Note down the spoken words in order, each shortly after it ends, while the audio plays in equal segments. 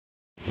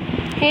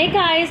Hey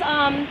guys,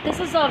 this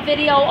is a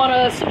video on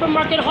a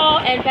supermarket haul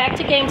and back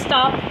to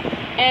GameStop,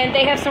 and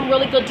they have some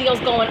really good deals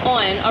going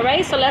on.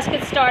 Alright, so let's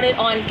get started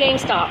on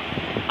GameStop.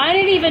 I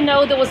didn't even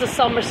know there was a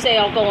summer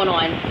sale going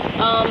on.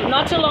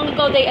 Not too long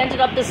ago they ended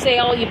up the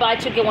sale, you buy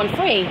two get one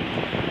free.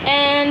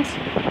 And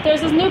there's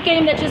this new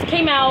game that just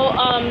came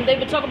out. They've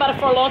been talking about it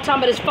for a long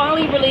time, but it's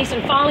finally released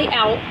and finally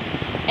out.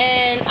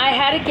 And I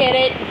had to get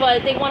it,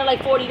 but they wanted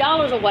like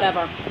 $40 or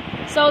whatever.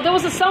 So there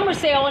was a summer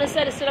sale, and it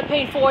said instead of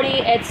paying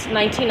 $40, it's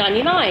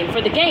 $19.99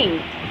 for the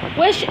game,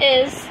 which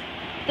is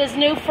this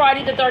new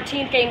Friday the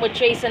 13th game with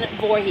Jason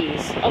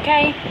Voorhees.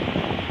 Okay,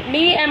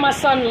 me and my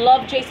son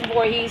love Jason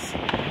Voorhees,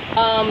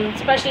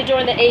 especially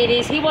during the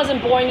 80s. He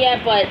wasn't born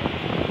yet, but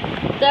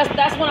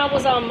that's when I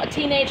was a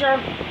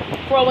teenager,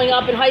 growing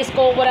up in high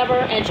school, whatever.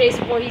 And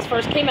Jason Voorhees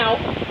first came out.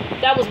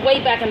 That was way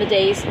back in the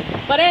days.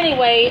 But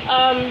anyway,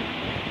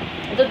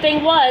 the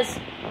thing was,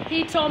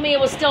 he told me it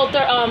was still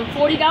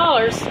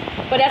 $40.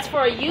 But that's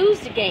for a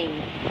used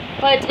game.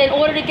 But in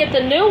order to get the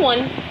new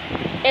one,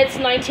 it's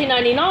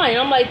 $19.99.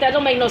 I'm like, that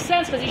don't make no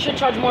sense, because you should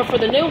charge more for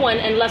the new one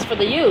and less for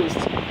the used.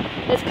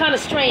 It's kind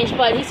of strange,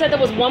 but he said there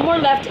was one more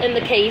left in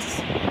the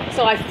case,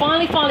 so I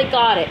finally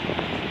got it.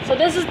 So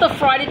this is the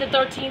Friday the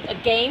 13th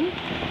game,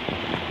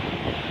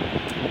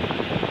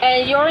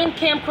 and you're in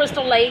Camp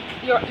Crystal Lake.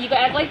 You can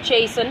act like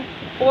Jason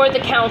or the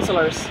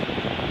counselors,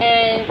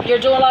 and you're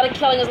doing a lot of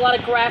killing. There's a lot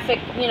of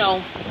graphic, you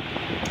know.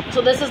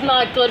 So this is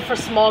not good for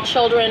small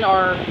children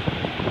or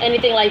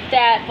anything like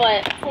that,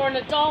 but for an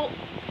adult,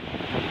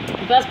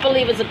 best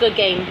believe it's a good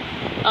game.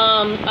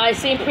 I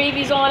seen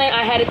previews on it.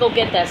 I had to go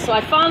get this. So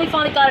I finally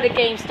got it at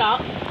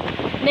GameStop.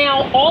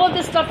 Now, all of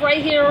this stuff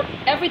right here,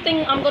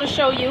 everything I'm going to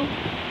show you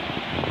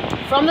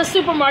from the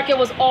supermarket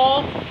was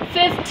all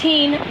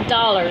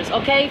 $15,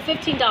 okay?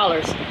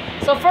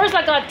 $15. So first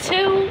I got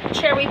two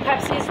cherry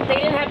Pepsis. They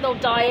didn't have no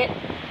diet,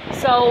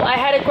 so I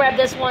had to grab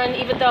this one,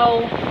 even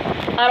though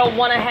I don't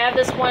want to have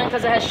this one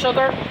because it has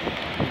sugar.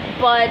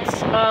 But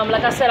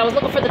like I said, I was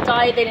looking for the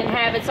diet. They didn't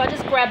have it, so I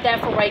just grabbed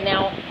that for right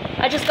now.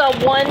 I just got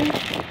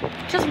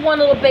just one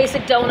little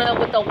basic donut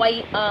with the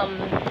white,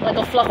 like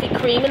a fluffy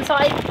cream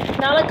inside.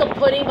 Not like a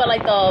pudding, but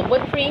like the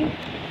whipped cream.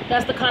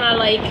 That's the kind I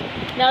like.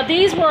 Now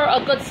these were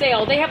a good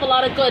sale. They have a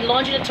lot of good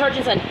laundry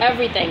detergents and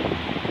everything.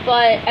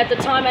 But at the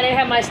time I didn't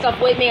have my stuff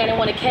with me. I didn't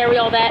want to carry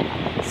all that.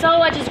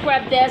 So I just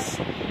grabbed this.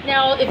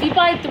 Now, if you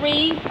buy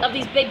 3 of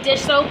these big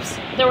dish soaps,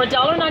 they're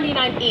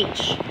 $1.99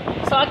 each.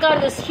 So I got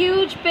this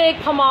huge, big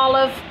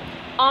Palmolive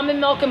almond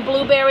milk and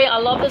blueberry. I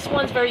love this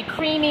one. It's very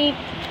creamy.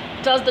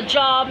 Does the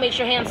job. Makes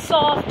your hands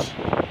soft.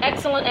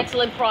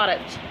 Excellent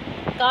product.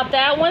 Got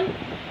that one.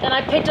 Then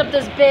I picked up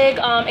this big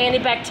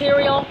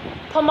antibacterial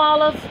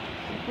Palmolive.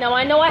 Now,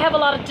 I know I have a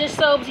lot of dish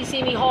soaps. You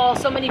see me haul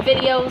so many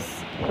videos.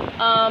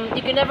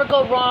 You can never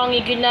go wrong.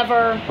 You can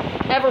never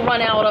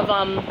run out of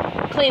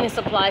cleaning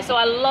supplies. So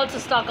I love to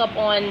stock up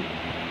on,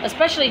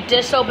 especially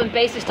dish soap and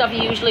basic stuff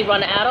you usually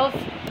run out of.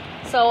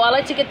 So I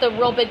like to get the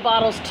real big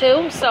bottles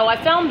too. So I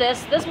found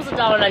this. This was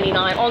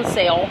 $1.99 on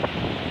sale.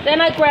 Then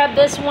I grabbed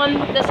this one.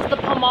 This is the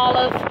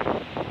Palmolive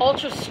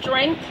Ultra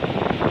Strength.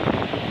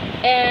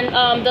 And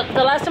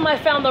the last time I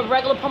found the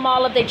regular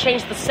Palmolive, they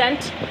changed the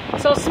scent.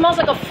 So it smells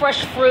like a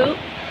fresh fruit.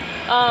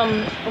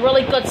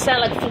 Really good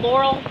scent, like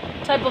floral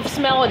type of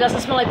smell. It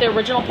doesn't smell like the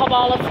original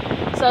Palmolive.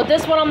 So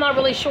this one I'm not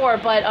really sure,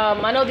 but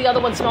I know the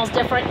other one smells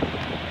different.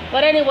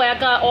 But anyway, I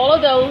got all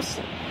of those.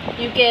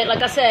 You get,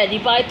 like I said, you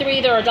buy 3,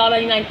 they're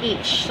 $1.99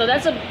 each. So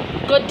that's a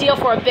good deal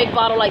for a big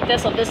bottle like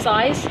this, of this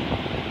size.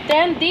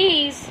 Then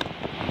these,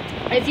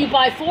 if you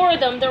buy 4 of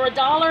them, they're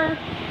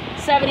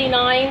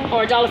 $1.79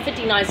 or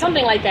 $1.59,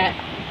 something like that,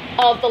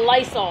 of the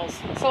Lysols.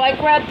 So I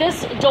grabbed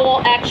this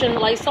dual action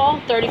Lysol,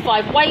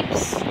 35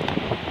 wipes.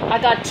 I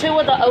got 2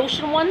 of the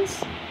ocean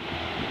ones,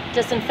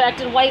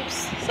 disinfectant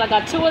wipes. So I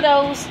got 2 of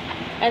those.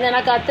 And then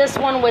I got this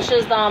one, which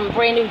is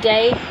Brand New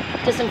Day,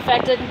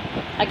 disinfected.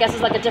 I guess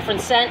it's like a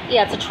different scent.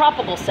 Yeah, it's a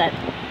tropical scent.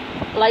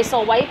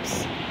 Lysol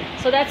wipes.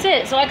 So that's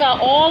it. So I got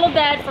all of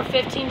that for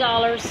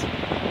 $15.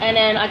 And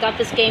then I got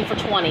this game for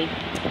 $20.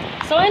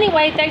 So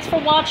anyway, thanks for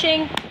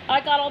watching.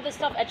 I got all this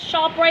stuff at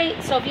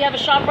ShopRite. So if you have a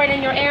ShopRite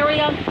in your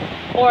area,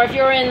 or if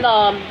you're in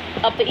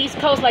up the East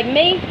Coast like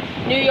me,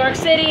 New York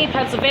City,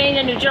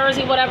 Pennsylvania, New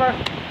Jersey, whatever,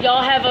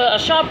 y'all have a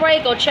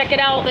ShopRite, go check it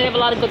out. They have a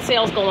lot of good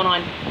sales going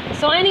on.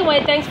 So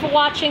anyway, thanks for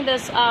watching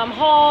this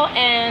haul,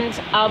 and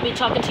I'll be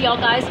talking to y'all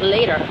guys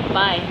later.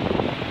 Bye.